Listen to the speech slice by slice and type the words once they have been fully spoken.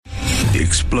The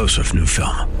explosive new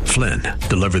film, Flynn,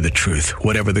 deliver the truth,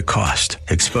 whatever the cost,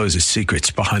 exposes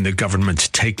secrets behind the government's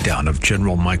takedown of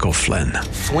General Michael Flynn.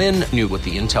 Flynn knew what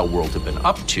the intel world had been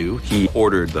up to. He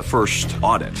ordered the first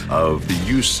audit of the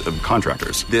use of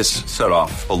contractors. This set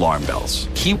off alarm bells.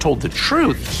 He told the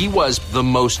truth. He was the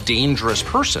most dangerous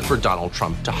person for Donald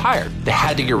Trump to hire. They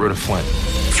had to get rid of Flynn.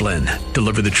 Flynn,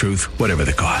 deliver the truth, whatever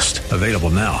the cost. Available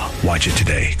now. Watch it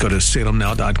today. Go to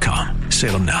salemnow.com.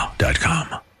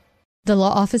 salemnow.com. The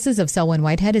law offices of Selwyn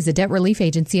Whitehead is a debt relief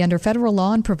agency under federal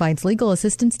law and provides legal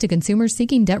assistance to consumers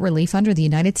seeking debt relief under the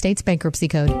United States Bankruptcy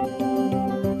Code.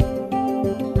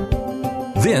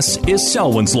 This is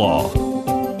Selwyn's Law.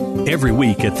 Every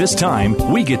week at this time,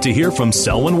 we get to hear from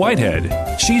Selwyn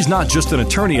Whitehead. She's not just an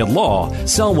attorney at law.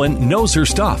 Selwyn knows her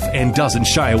stuff and doesn't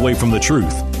shy away from the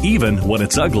truth, even when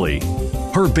it's ugly.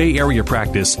 Her Bay Area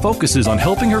practice focuses on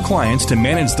helping her clients to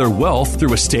manage their wealth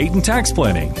through estate and tax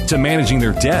planning, to managing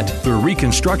their debt through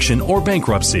reconstruction or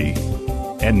bankruptcy.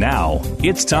 And now,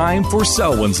 it's time for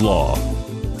Selwyn's Law.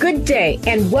 Good day,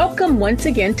 and welcome once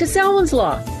again to Selwyn's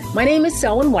Law. My name is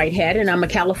Selwyn Whitehead, and I'm a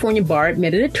California Bar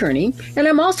Admitted Attorney, and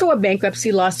I'm also a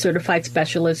bankruptcy law certified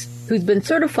specialist who's been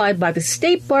certified by the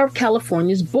State Bar of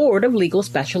California's Board of Legal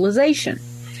Specialization.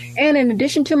 And in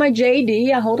addition to my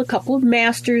JD, I hold a couple of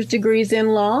master's degrees in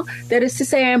law. That is to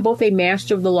say, I am both a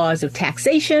master of the laws of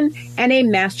taxation and a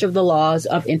master of the laws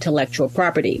of intellectual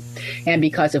property. And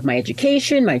because of my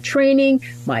education, my training,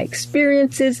 my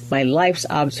experiences, my life's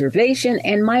observation,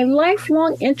 and my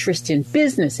lifelong interest in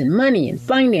business and money and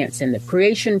finance and the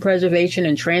creation, preservation,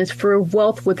 and transfer of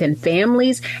wealth within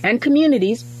families and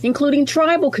communities, including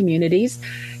tribal communities,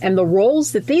 and the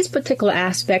roles that these particular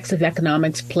aspects of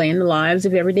economics play in the lives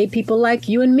of everyday people like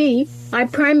you and me, I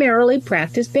primarily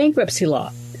practice bankruptcy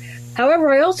law.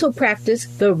 However, I also practice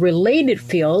the related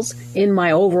fields in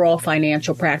my overall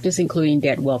financial practice, including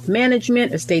debt wealth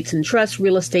management, estates and trusts,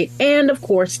 real estate, and, of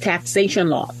course, taxation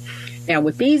law. Now,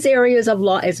 with these areas of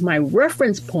law as my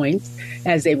reference points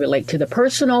as they relate to the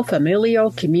personal,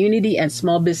 familial, community, and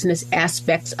small business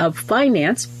aspects of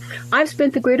finance, I've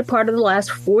spent the greater part of the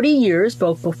last 40 years,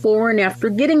 both before and after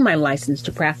getting my license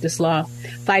to practice law,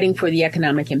 fighting for the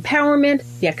economic empowerment,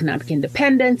 the economic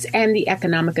independence, and the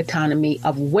economic autonomy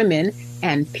of women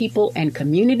and people and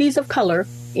communities of color,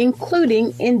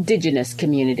 including indigenous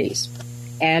communities.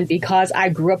 And because I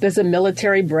grew up as a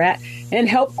military brat and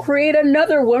helped create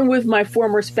another one with my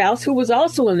former spouse who was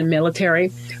also in the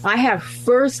military, I have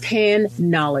firsthand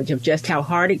knowledge of just how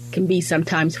hard it can be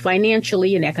sometimes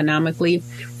financially and economically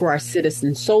for our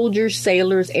citizen soldiers,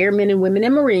 sailors, airmen and women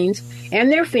and Marines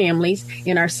and their families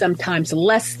in our sometimes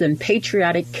less than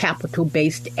patriotic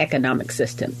capital-based economic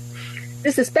system.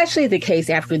 This is especially the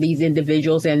case after these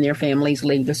individuals and their families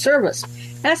leave the service.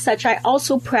 As such, I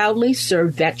also proudly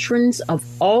serve veterans of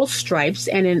all stripes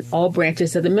and in all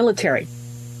branches of the military.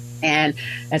 And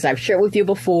as I've shared with you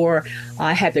before,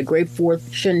 I had the great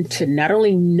fortune to not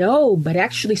only know, but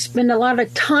actually spend a lot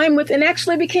of time with and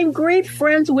actually became great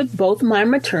friends with both my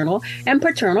maternal and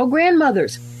paternal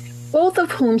grandmothers, both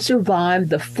of whom survived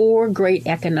the four great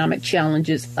economic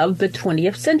challenges of the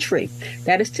 20th century.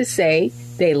 That is to say,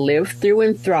 they lived through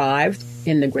and thrived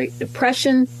in the Great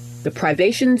Depression, the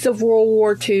privations of World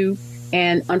War II,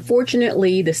 and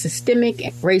unfortunately, the systemic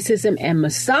racism and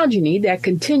misogyny that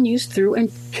continues through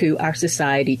and to our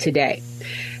society today.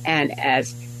 And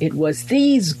as it was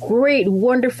these great,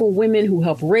 wonderful women who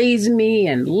helped raise me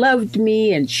and loved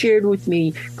me and shared with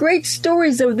me great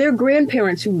stories of their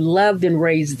grandparents who loved and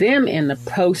raised them in the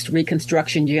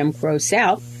post-Reconstruction Jim Crow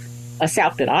South, a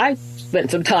South that I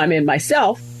spent some time in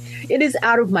myself. It is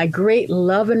out of my great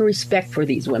love and respect for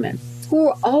these women, who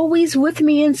are always with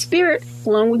me in spirit,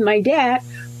 along with my dad,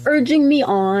 urging me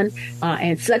on,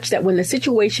 and such that when the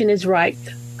situation is right,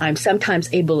 I'm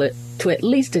sometimes able to at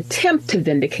least attempt to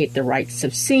vindicate the rights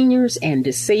of seniors and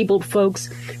disabled folks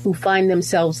who find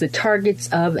themselves the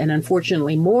targets of, and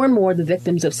unfortunately more and more the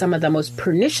victims of some of the most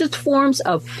pernicious forms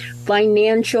of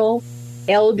financial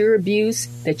elder abuse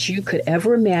that you could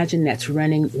ever imagine that's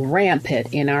running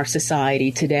rampant in our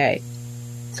society today.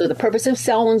 So the purpose of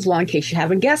Selwyn's Law, in case you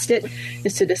haven't guessed it,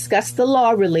 is to discuss the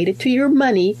law related to your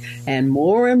money and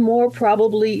more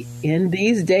probably in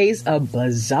these days of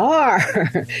bizarre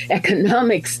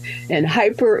economics and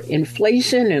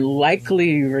hyperinflation and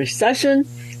likely recession,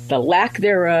 the lack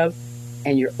thereof,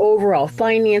 and your overall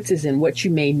finances and what you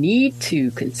may need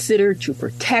to consider to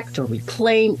protect or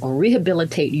reclaim or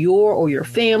rehabilitate your or your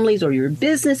family's or your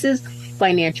business's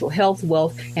financial health,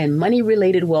 wealth, and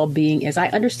money-related well-being as I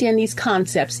understand these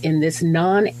concepts in this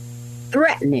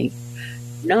non-threatening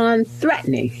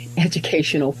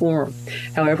educational forum.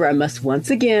 However, I must once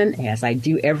again, as I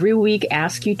do every week,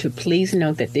 ask you to please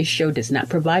note that this show does not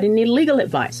provide any legal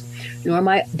advice, nor am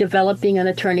I developing an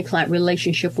attorney-client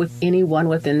relationship with anyone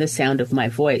within the sound of my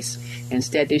voice.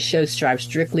 Instead, this show strives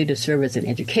strictly to serve as an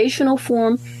educational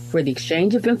forum for the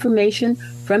exchange of information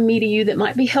from me to you that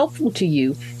might be helpful to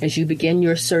you as you begin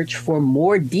your search for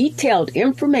more detailed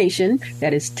information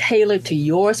that is tailored to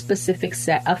your specific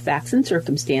set of facts and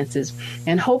circumstances,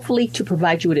 and hopefully to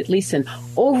provide you with at least an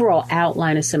overall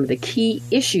outline of some of the key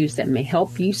issues that may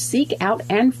help you seek out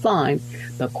and find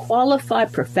the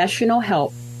qualified professional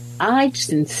help I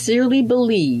sincerely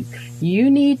believe you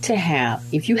need to have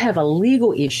if you have a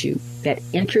legal issue that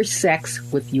intersects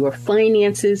with your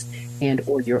finances and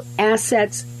or your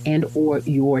assets and or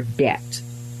your debt.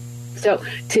 So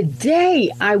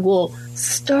today I will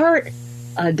start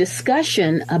a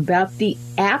discussion about the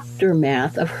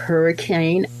aftermath of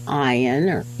Hurricane Ian,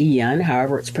 or Ian,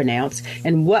 however it's pronounced,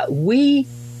 and what we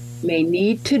may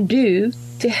need to do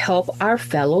to help our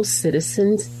fellow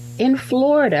citizens in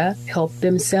Florida help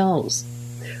themselves.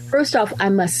 First off, I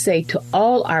must say to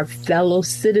all our fellow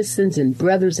citizens and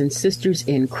brothers and sisters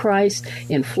in Christ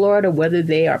in Florida, whether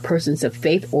they are persons of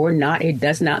faith or not, it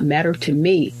does not matter to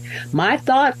me. My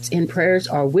thoughts and prayers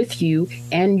are with you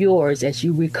and yours as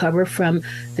you recover from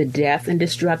the death and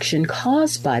destruction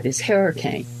caused by this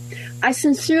hurricane. I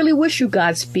sincerely wish you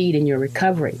Godspeed in your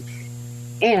recovery.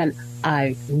 And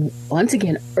I once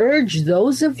again urge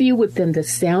those of you within the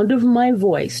sound of my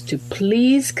voice to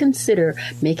please consider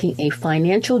making a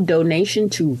financial donation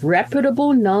to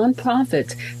reputable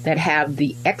nonprofits that have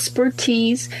the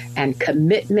expertise and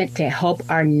commitment to help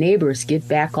our neighbors get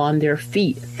back on their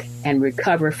feet and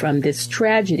recover from this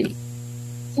tragedy.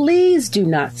 Please do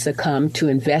not succumb to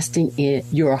investing in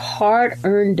your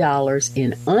hard-earned dollars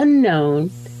in unknown,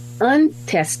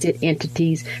 untested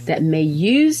entities that may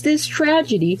use this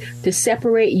tragedy to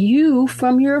separate you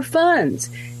from your funds.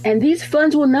 And these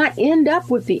funds will not end up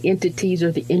with the entities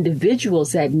or the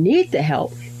individuals that need the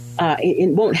help. It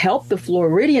won't help the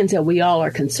Floridians that we all are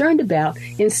concerned about.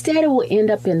 Instead, it will end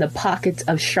up in the pockets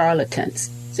of charlatans.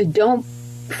 So don't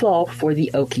fall for the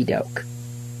okie doke.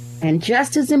 And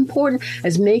just as important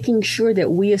as making sure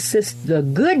that we assist the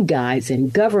good guys in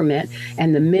government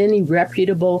and the many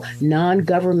reputable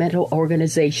non-governmental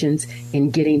organizations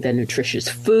in getting the nutritious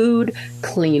food,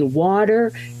 clean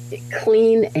water,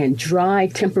 clean and dry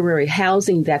temporary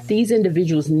housing that these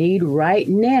individuals need right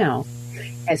now.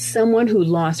 As someone who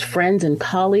lost friends and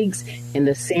colleagues in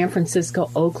the San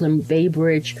Francisco-Oakland Bay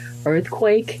Bridge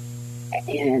earthquake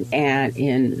and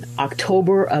in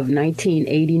October of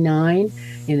 1989,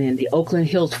 and in the Oakland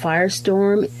Hills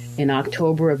firestorm in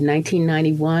October of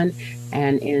 1991,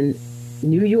 and in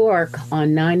New York on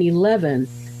 9/11,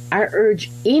 I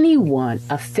urge anyone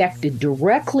affected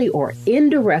directly or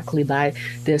indirectly by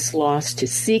this loss to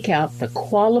seek out the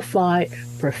qualified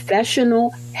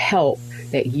professional help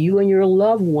that you and your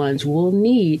loved ones will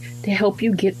need to help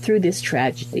you get through this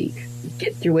tragedy,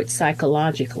 get through it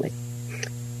psychologically.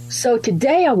 So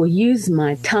today I will use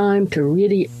my time to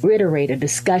really reiterate a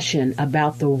discussion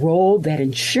about the role that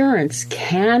insurance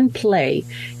can play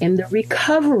in the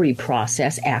recovery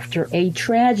process after a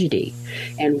tragedy,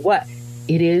 and what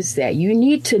it is that you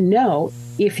need to know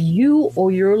if you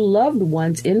or your loved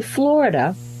ones in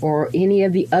Florida or any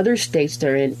of the other states that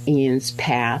are in Ian's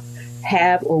path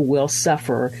have or will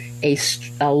suffer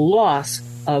a loss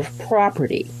of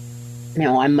property.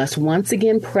 Now, I must once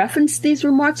again preface these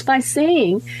remarks by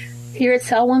saying, here at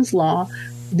Selwyn's Law,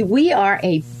 we are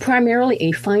primarily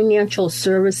a financial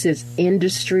services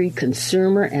industry,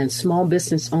 consumer, and small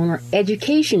business owner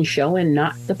education show and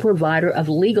not the provider of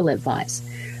legal advice.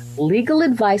 Legal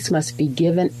advice must be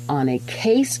given on a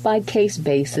case-by-case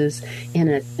basis in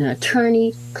an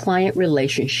attorney-client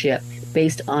relationship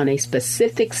based on a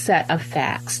specific set of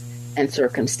facts and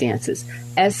circumstances.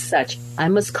 As such, I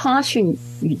must caution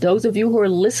those of you who are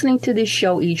listening to this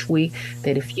show each week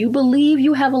that if you believe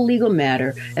you have a legal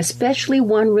matter, especially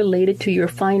one related to your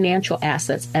financial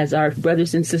assets, as our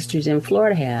brothers and sisters in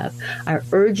Florida have, I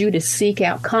urge you to seek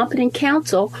out competent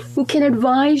counsel who can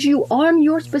advise you on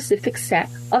your specific set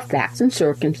of facts and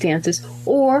circumstances,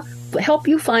 or help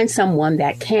you find someone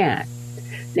that can.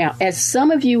 Now, as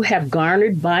some of you have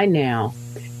garnered by now,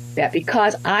 that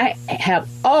because I have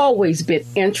always been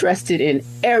interested in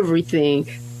everything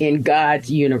in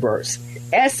God's universe,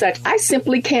 as such, I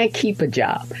simply can't keep a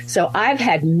job. So I've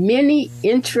had many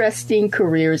interesting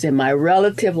careers in my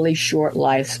relatively short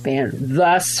lifespan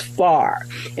thus far.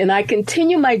 And I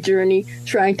continue my journey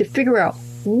trying to figure out,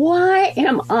 why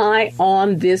am I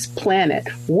on this planet?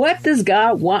 What does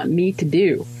God want me to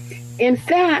do? In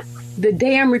fact, the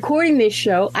day I'm recording this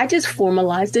show, I just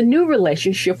formalized a new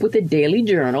relationship with the Daily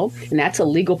Journal, and that's a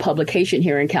legal publication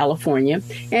here in California,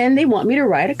 and they want me to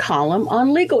write a column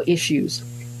on legal issues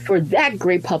for that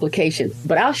great publication.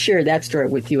 But I'll share that story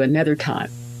with you another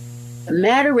time. The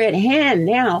matter at hand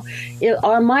now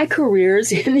are my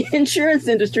careers in the insurance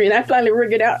industry, and I finally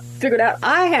figured out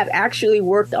I have actually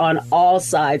worked on all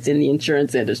sides in the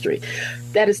insurance industry.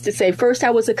 That is to say, first I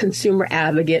was a consumer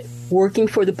advocate working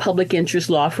for the public interest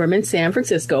law firm in San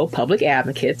Francisco, Public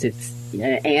Advocates,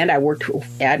 and I worked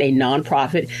at a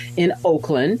nonprofit in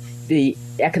Oakland, the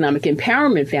Economic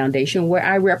Empowerment Foundation, where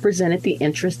I represented the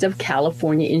interest of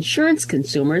California insurance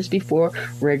consumers before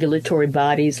regulatory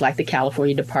bodies like the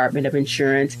California Department of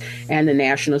Insurance and the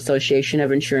National Association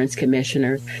of Insurance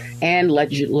Commissioners and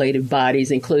legislative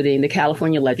bodies, including the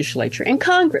California Legislature and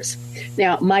Congress.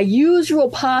 Now, my usual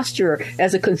posture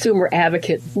as a consumer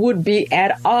advocate would be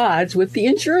at odds with the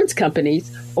insurance companies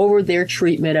over their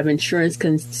treatment of insurance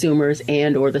consumers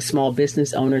and or the small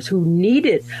business owners who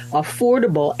needed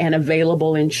affordable and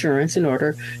available insurance in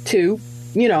order to,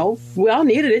 we all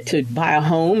needed it to buy a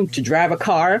home, to drive a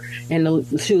car, and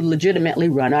to legitimately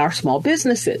run our small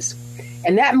businesses.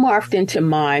 And that morphed into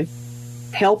my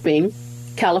helping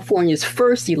California's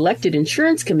first elected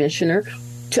insurance commissioner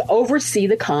to oversee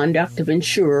the conduct of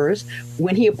insurers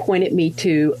when he appointed me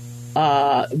to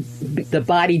the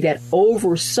body that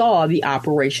oversaw the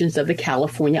operations of the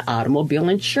California Automobile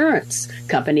Insurance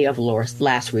Company of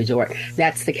Last Resort.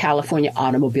 That's the California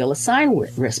Automobile Assigned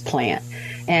Risk Plan.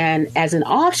 And as an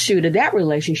offshoot of that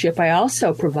relationship, I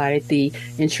also provided the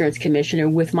insurance commissioner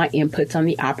with my inputs on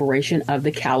the operation of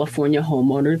the California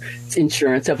Homeowners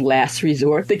Insurance of Last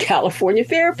Resort, the California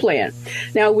Fair Plan.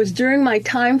 Now, it was during my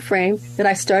time frame that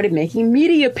I started making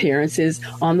media appearances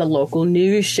on the local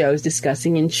news shows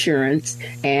discussing insurance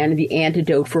and the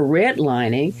antidote for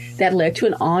redlining that led to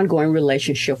an ongoing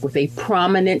relationship with a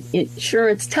prominent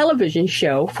insurance television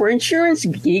show for insurance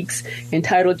geeks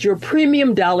entitled Your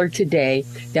Premium Dollar Today,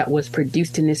 that was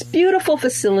produced in this beautiful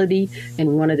facility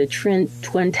in one of the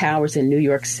Twin Towers in New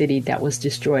York City that was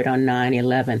destroyed on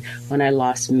 9/11 when I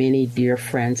lost many dear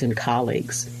friends and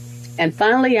colleagues. And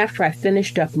finally, after I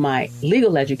finished up my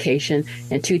legal education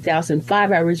in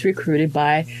 2005, I was recruited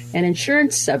by an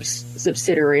insurance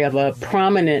subsidiary of a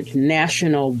prominent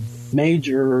national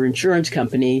major insurance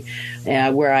company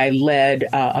where I led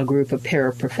a group of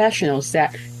paraprofessionals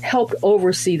that helped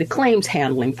oversee the claims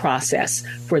handling process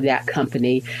for that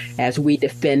company as we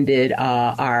defended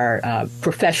our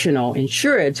professional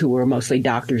insureds, who were mostly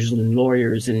doctors and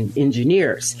lawyers and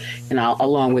engineers, and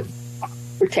along with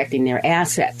protecting their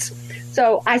assets.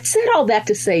 So I said all that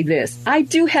to say this. I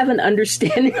do have an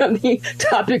understanding of the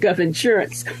topic of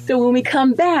insurance. So when we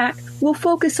come back, we'll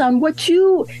focus on what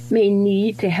you may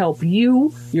need to help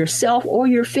you, yourself, or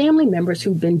your family members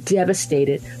who've been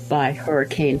devastated by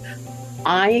Hurricane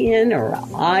Ian.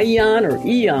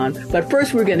 But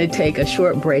first, we're going to take a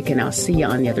short break, and I'll see you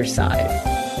on the other side.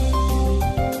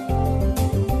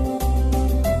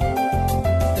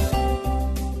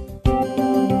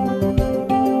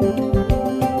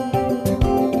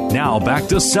 Now back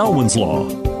to Selwyn's Law.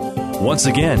 Once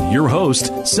again, your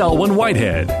host, Selwyn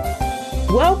Whitehead.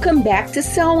 Welcome back to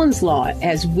Selwyn's Law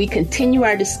as we continue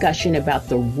our discussion about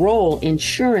the role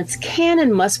insurance can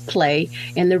and must play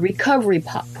in the recovery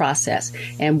process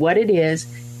and what it is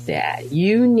that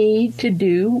you need to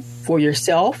do for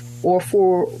yourself or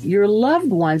for your loved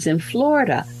ones in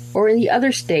Florida or in the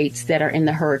other states that are in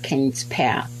the hurricane's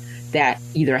path that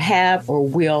either have or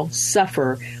will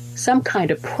suffer some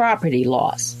kind of property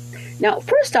loss. Now,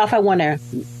 first off, I want to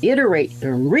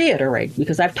reiterate,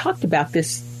 because I've talked about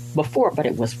this before, but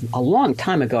it was a long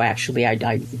time ago, actually.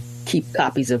 I keep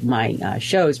copies of my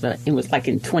shows, but it was like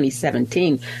in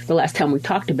 2017, the last time we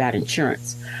talked about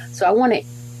insurance. So I want to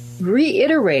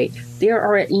reiterate, there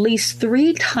are at least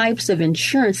 3 types of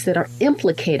insurance that are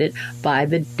implicated by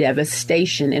the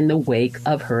devastation in the wake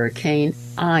of Hurricane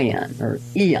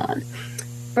Ian.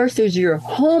 First, there's your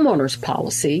homeowner's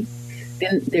policy.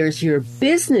 Then there's your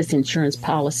business insurance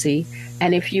policy.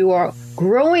 And if you are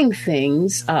growing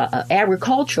things,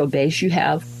 agricultural base, you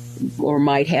have or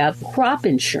might have crop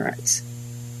insurance.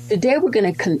 Today, we're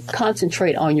going to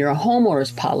concentrate on your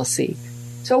homeowner's policy.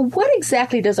 So what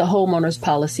exactly does a homeowner's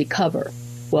policy cover?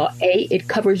 Well, A, it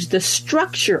covers the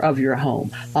structure of your home.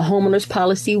 A homeowner's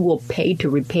policy will pay to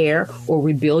repair or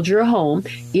rebuild your home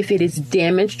if it is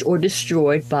damaged or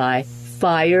destroyed by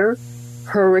fire,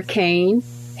 hurricane,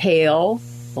 hail,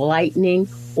 lightning,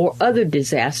 or other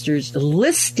disasters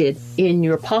listed in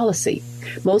your policy.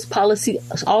 Most policies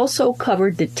also cover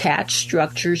detached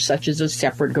structures such as a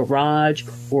separate garage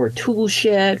or a tool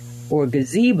shed or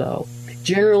gazebo,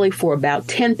 generally for about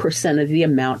 10% of the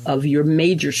amount of your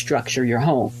major structure, your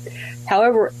home.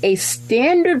 However, a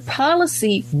standard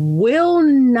policy will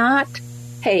not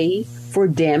pay for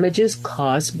damages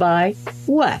caused by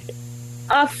what?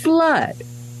 A flood,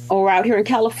 or out here in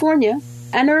California,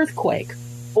 an earthquake,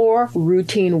 or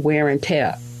routine wear and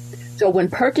tear. So when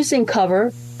purchasing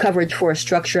coverage for a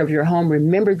structure of your home,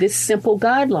 remember this simple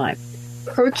guideline.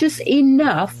 Purchase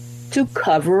enough to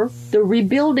cover the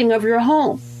rebuilding of your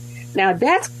home. Now,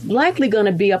 that's likely going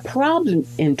to be a problem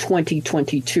in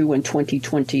 2022 and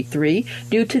 2023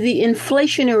 due to the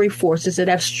inflationary forces that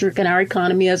have stricken our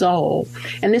economy as a whole.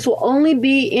 And this will only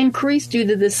be increased due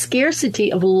to the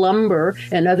scarcity of lumber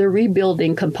and other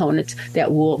rebuilding components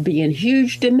that will be in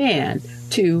huge demand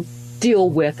to deal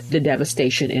with the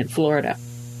devastation in Florida.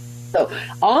 So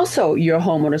also your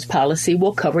homeowner's policy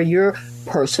will cover your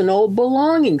personal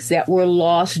belongings that were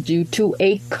lost due to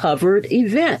a covered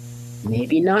event.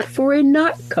 Maybe not for a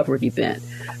not covered event.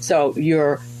 So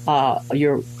your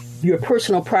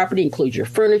personal property includes your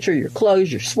furniture, your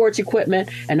clothes, your sports equipment,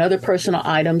 and other personal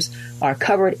items are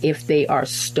covered if they are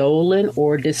stolen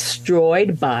or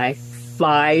destroyed by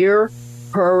fire,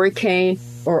 hurricane,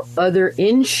 or other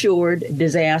insured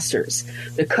disasters.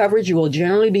 The coverage will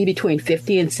generally be between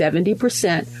 50 and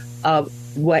 70% of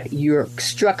what your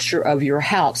structure of your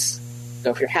house.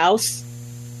 So if your house,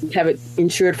 you have it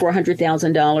insured for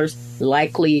 $100,000,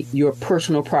 likely your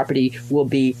personal property will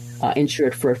be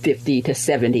insured for $50,000 to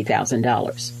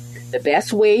 $70,000. The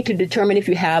best way to determine if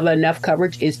you have enough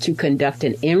coverage is to conduct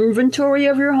an inventory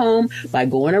of your home by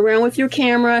going around with your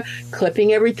camera,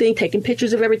 clipping everything, taking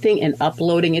pictures of everything, and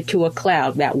uploading it to a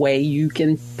cloud. That way you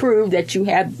can prove that you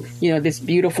had, this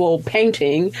beautiful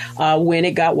painting when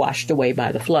it got washed away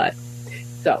by the flood.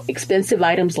 So expensive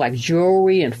items like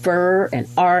jewelry and fur and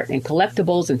art and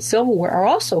collectibles and silverware are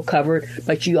also covered,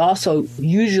 but you also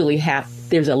usually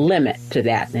there's a limit to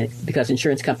that because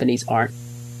insurance companies aren't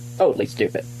totally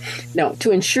stupid. Now, to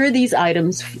ensure these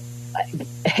items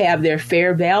have their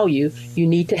fair value, you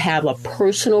need to have a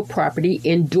personal property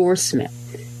endorsement.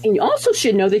 And you also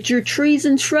should know that your trees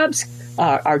and shrubs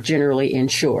are generally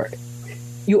insured.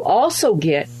 You also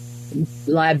get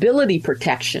liability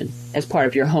protection as part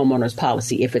of your homeowner's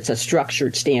policy if it's a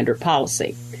structured standard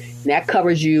policy. And that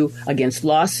covers you against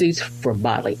lawsuits for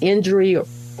bodily injury or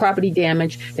property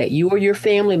damage that you or your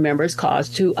family members cause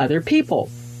to other people.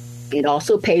 It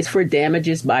also pays for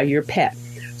damages by your pet.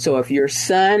 So if your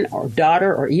son or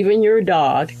daughter or even your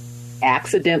dog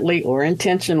accidentally or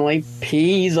intentionally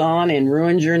pees on and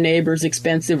ruins your neighbor's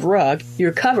expensive rug,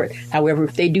 you're covered. However,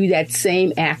 if they do that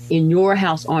same act in your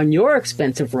house on your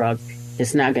expensive rug,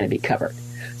 it's not going to be covered.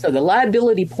 So the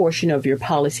liability portion of your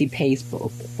policy pays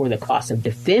for the cost of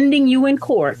defending you in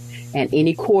court and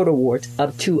any court awards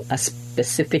up to a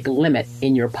specific limit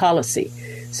in your policy.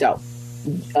 So,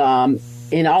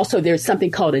 and also there's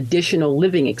something called additional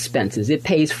living expenses. It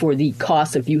pays for the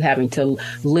cost of you having to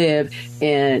live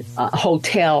in a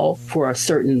hotel for a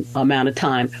certain amount of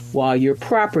time while your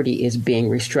property is being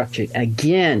restructured.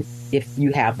 Again, if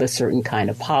you have a certain kind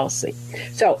of policy.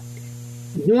 So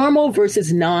normal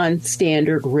versus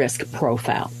non-standard risk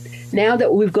profile. Now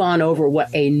that we've gone over what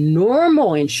a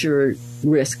normal insured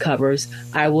risk covers,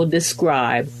 I will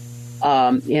describe,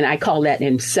 and I call that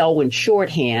in Selwyn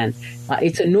shorthand,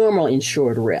 it's a normal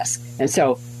insured risk. And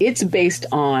so it's based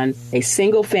on a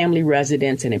single family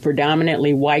residence in a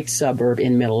predominantly white suburb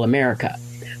in middle America.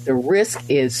 The risk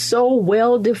is so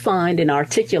well defined and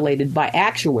articulated by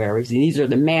actuaries, and these are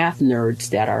the math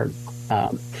nerds that are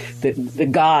the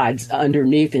gods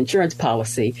underneath insurance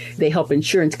policy. They help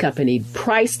insurance companies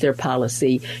price their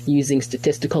policy using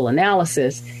statistical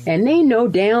analysis, and they know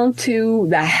down to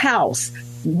the house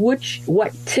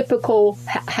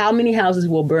how many houses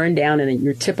will burn down in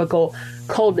your typical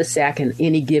cul-de-sac in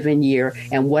any given year,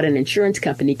 and what an insurance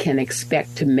company can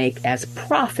expect to make as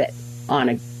profit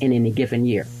in any given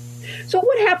year. So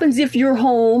what happens if your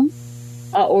home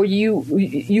or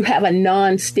you have a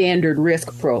non-standard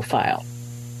risk profile?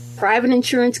 Private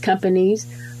insurance companies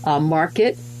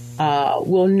market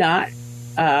will not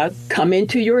come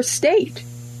into your state.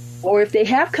 Or if they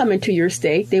have come into your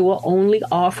state, they will only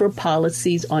offer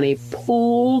policies on a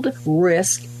pooled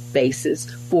risk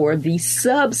basis for the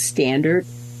substandard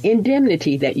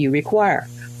indemnity that you require.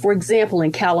 For example,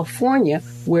 in California,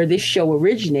 where this show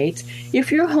originates,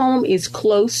 if your home is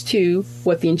close to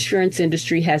what the insurance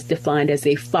industry has defined as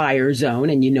a fire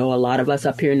zone, and a lot of us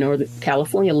up here in Northern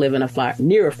California live in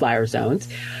near fire zones,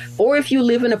 or if you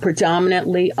live in a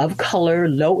predominantly of color,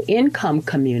 low-income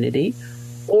community,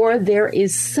 or there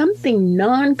is something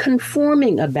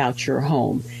non-conforming about your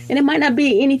home, And it might not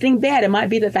be anything bad. It might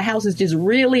be that the house is just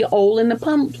really old and the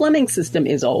plumbing system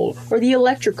is old or the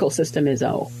electrical system is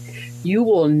old. You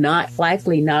will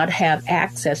likely not have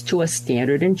access to a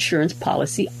standard insurance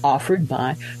policy offered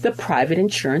by the private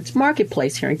insurance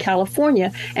marketplace here in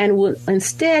California, and will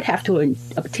instead have to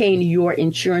obtain your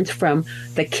insurance from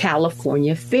the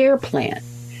California Fair Plan.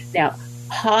 Now,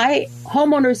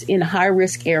 homeowners in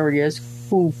high-risk areas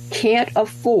who can't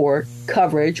afford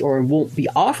coverage or won't be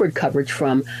offered coverage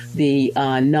from the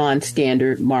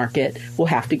non-standard market will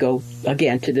have to go,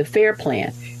 again, to the Fair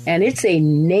Plan. And it's a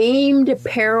named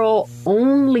peril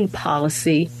only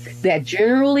policy that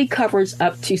generally covers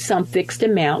up to some fixed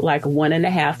amount, like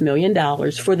 $1.5 million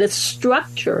for the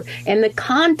structure and the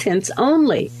contents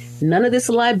only. None of this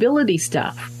liability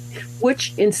stuff,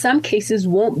 which in some cases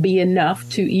won't be enough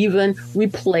to even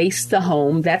replace the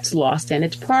home that's lost and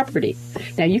its property.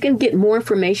 Now, you can get more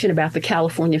information about the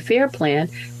California Fair Plan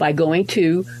by going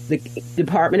to the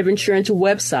Department of Insurance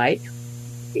website.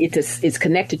 It's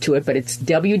connected to it, but it's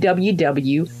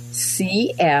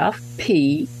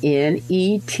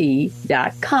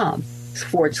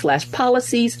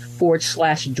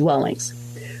www.cfpnet.com/policies/dwellings.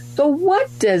 So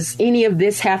what does any of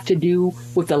this have to do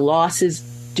with the losses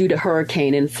due to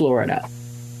hurricane in Florida?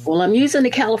 Well, I'm using the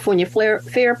California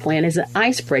Fair Plan as an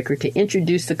icebreaker to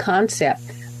introduce the concept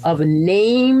of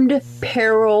named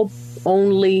peril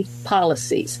only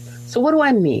policies. So what do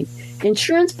I mean?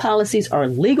 Insurance policies are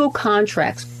legal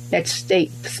contracts that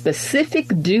state specific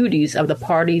duties of the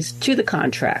parties to the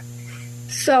contract.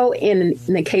 So in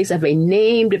the case of a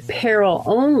named peril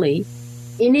only,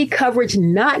 any coverage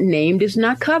not named is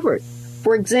not covered.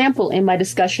 For example, in my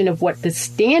discussion of what the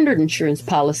standard insurance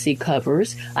policy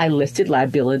covers, I listed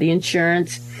liability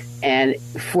insurance. And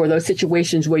for those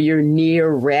situations where your near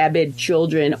rabid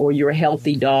children or your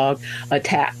healthy dog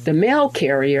attack the mail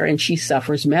carrier and she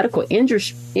suffers medical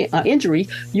injury,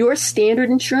 your standard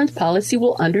insurance policy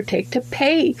will undertake to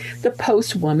pay the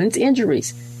post-woman's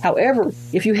injuries. However,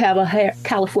 if you have a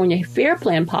California Fair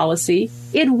Plan policy,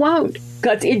 it won't,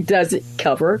 because it doesn't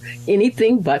cover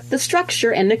anything but the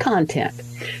structure and the content.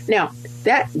 Now,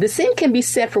 the same can be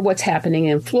said for what's happening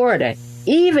in Florida.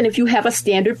 Even if you have a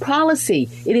standard policy,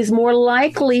 it is more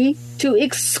likely to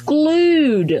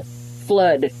exclude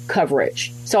flood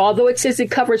coverage. So although it says it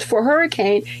covers for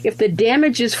hurricane, if the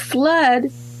damage is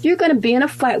flood, you're going to be in a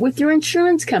fight with your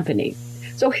insurance company.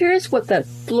 So here's what the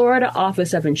Florida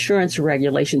Office of Insurance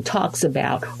Regulation talks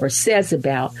about or says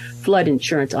about flood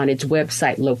insurance on its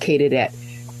website located at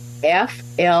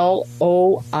FLOIR.com.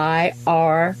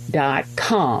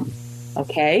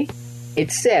 Okay?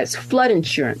 It says flood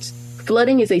insurance.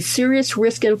 Flooding is a serious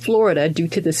risk in Florida due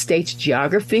to the state's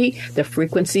geography, the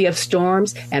frequency of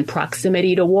storms, and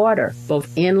proximity to water, both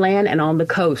inland and on the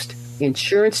coast.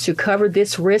 Insurance to cover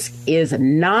this risk is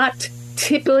not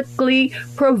typically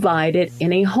provided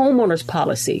in a homeowner's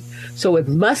policy, so it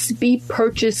must be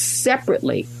purchased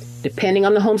separately. Depending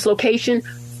on the home's location,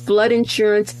 flood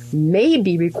insurance may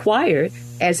be required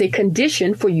as a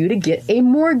condition for you to get a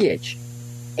mortgage.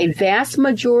 A vast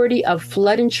majority of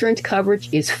flood insurance coverage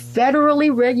is federally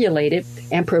regulated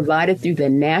and provided through the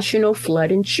National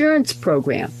Flood Insurance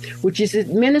Program, which is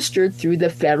administered through the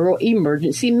Federal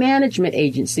Emergency Management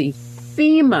Agency,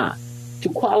 FEMA. To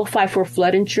qualify for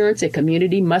flood insurance, a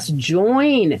community must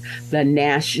join the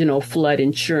National Flood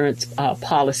Insurance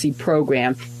Policy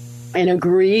Program and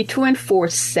agree to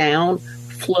enforce sound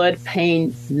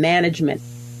floodplain management.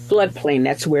 Floodplain,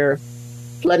 that's where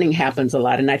flooding happens a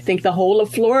lot. And I think the whole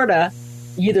of Florida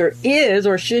either is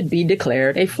or should be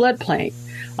declared a floodplain.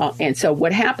 And so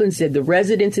what happens is the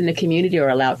residents in the community are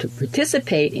allowed to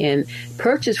participate in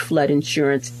purchase flood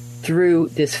insurance through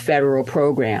this federal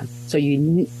program. So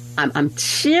I'm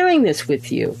sharing this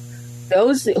with you.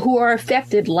 Those who are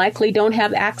affected likely don't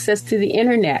have access to the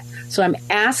internet. So I'm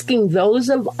asking those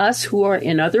of us who are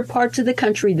in other parts of the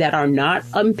country that are not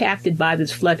impacted by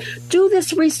this flood, do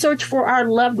this research for our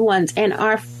loved ones and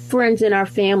our friends and our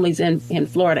families in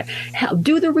Florida.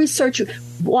 Do the research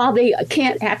while they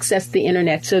can't access the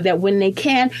internet so that when they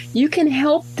can, you can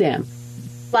help them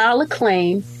file a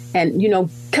claim and,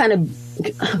 kind of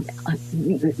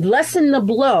lessen the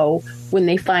blow when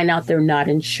they find out they're not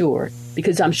insured.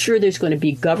 Because I'm sure there's going to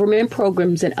be government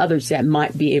programs and others that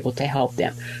might be able to help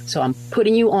them. So I'm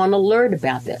putting you on alert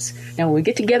about this. Now, when we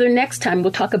get together next time,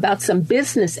 we'll talk about some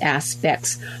business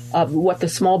aspects of what the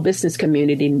small business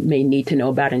community may need to know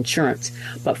about insurance.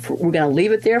 But we're going to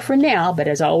leave it there for now. But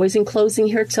as always, in closing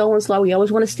here at Selwyn's Law, we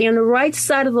always want to stay on the right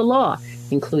side of the law,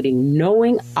 including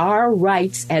knowing our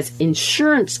rights as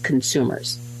insurance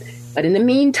consumers. But in the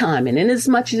meantime, and in as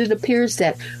much as it appears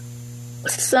that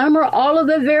summer, all of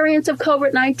the variants of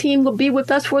COVID-19 will be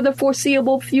with us for the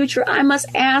foreseeable future. I must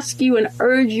ask you and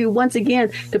urge you once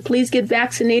again to please get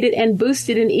vaccinated and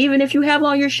boosted. And even if you have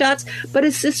all your shots, but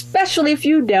it's especially if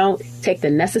you don't, take the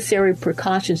necessary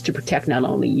precautions to protect not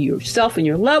only yourself and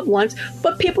your loved ones,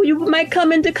 but people you might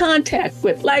come into contact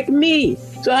with, like me.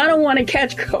 So I don't want to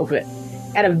catch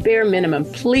COVID. At a bare minimum,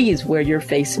 please wear your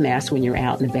face mask when you're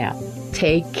out and about.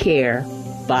 Take care.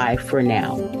 Bye for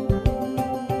now.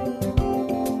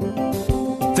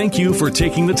 Thank you for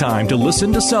taking the time to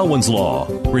listen to Selwyn's Law.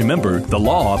 Remember, the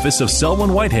Law Office of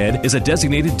Selwyn Whitehead is a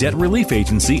designated debt relief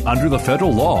agency under the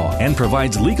federal law and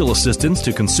provides legal assistance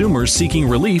to consumers seeking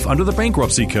relief under the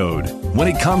Bankruptcy Code. When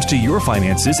it comes to your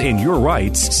finances and your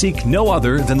rights, seek no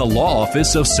other than the Law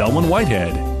Office of Selwyn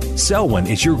Whitehead. Selwyn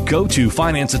is your go-to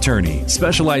finance attorney,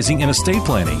 specializing in estate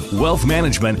planning, wealth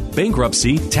management,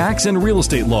 bankruptcy, tax, and real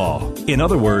estate law. In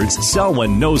other words,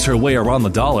 Selwyn knows her way around the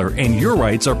dollar, and your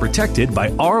rights are protected by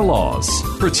our laws.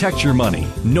 Protect your money.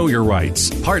 Know your rights.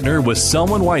 Partner with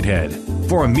Selwyn Whitehead.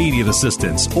 For immediate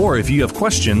assistance, or if you have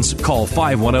questions, call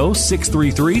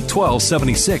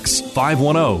 510-633-1276,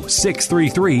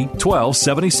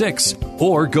 510-633-1276,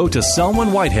 or go to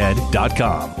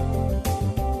selwynwhitehead.com.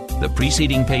 The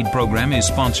preceding paid program is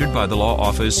sponsored by the Law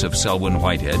Office of Selwyn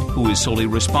Whitehead, who is solely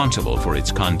responsible for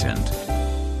its content.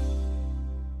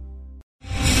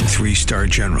 3-star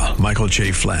General Michael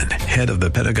J. Flynn, head of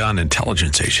the Pentagon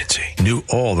Intelligence Agency, knew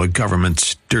all the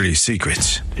government's dirty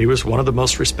secrets. He was one of the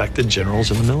most respected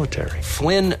generals in the military.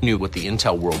 Flynn knew what the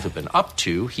intel world had been up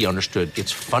to. He understood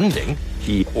its funding.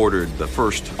 He ordered the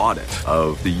first audit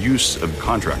of the use of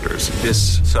contractors.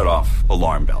 This set off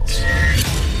alarm bells.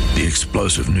 The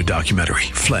explosive new documentary,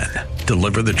 Flynn,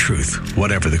 Deliver the Truth,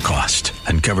 Whatever the Cost,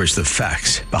 uncovers the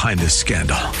facts behind this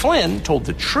scandal. Flynn told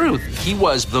the truth. He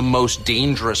was the most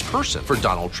dangerous person for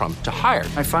Donald Trump to hire.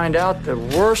 I find out the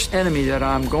worst enemy that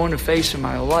I'm going to face in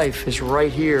my life is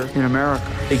right here in America.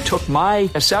 They took my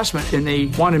assessment and they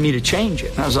wanted me to change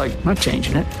it. And I was like, I'm not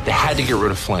changing it. They had to get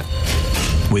rid of Flynn.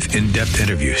 With in-depth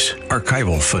interviews,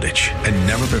 archival footage, and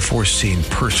never-before-seen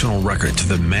personal records of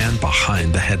the man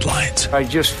behind the headlines. I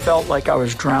just felt like I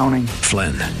was drowning.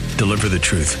 Flynn, Deliver the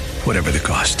Truth, Whatever the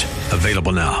Cost.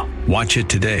 Available now. Watch it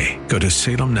today. Go to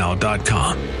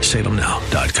salemnow.com.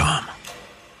 salemnow.com.